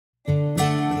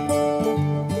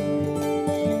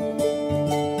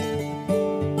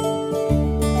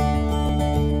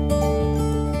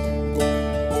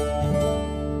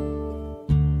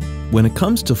When it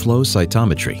comes to flow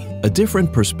cytometry, a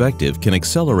different perspective can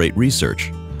accelerate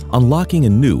research, unlocking a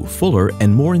new, fuller,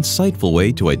 and more insightful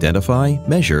way to identify,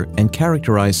 measure, and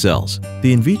characterize cells.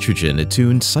 The Invitrogen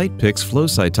Attune CytPix Flow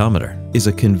Cytometer is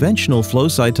a conventional flow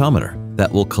cytometer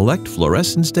that will collect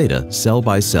fluorescence data cell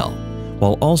by cell,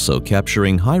 while also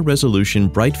capturing high-resolution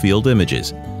bright field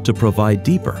images to provide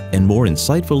deeper and more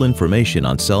insightful information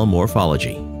on cell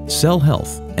morphology, cell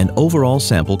health, and overall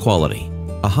sample quality.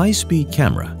 A high-speed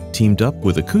camera teamed up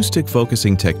with acoustic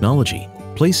focusing technology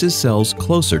places cells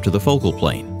closer to the focal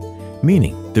plane,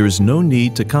 meaning there is no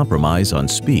need to compromise on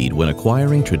speed when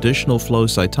acquiring traditional flow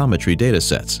cytometry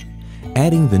datasets.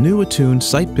 Adding the new Attune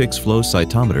CytPix Flow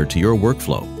Cytometer to your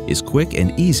workflow is quick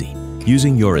and easy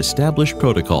using your established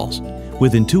protocols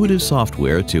with intuitive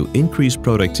software to increase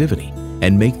productivity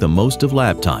and make the most of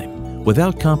lab time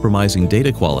without compromising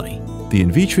data quality. The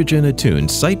Invitrogen Attune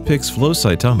CytPix Flow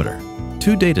Cytometer.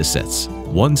 2 datasets,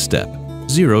 1 step,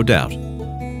 0 doubt.